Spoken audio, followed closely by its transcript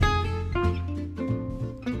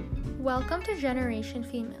Welcome to Generation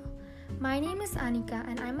Female. My name is Anika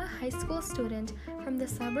and I'm a high school student from the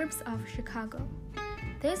suburbs of Chicago.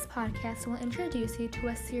 This podcast will introduce you to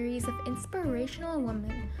a series of inspirational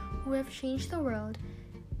women who have changed the world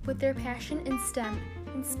with their passion in STEM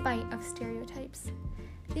in spite of stereotypes.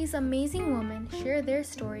 These amazing women share their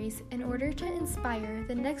stories in order to inspire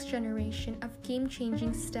the next generation of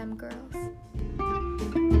game-changing STEM girls.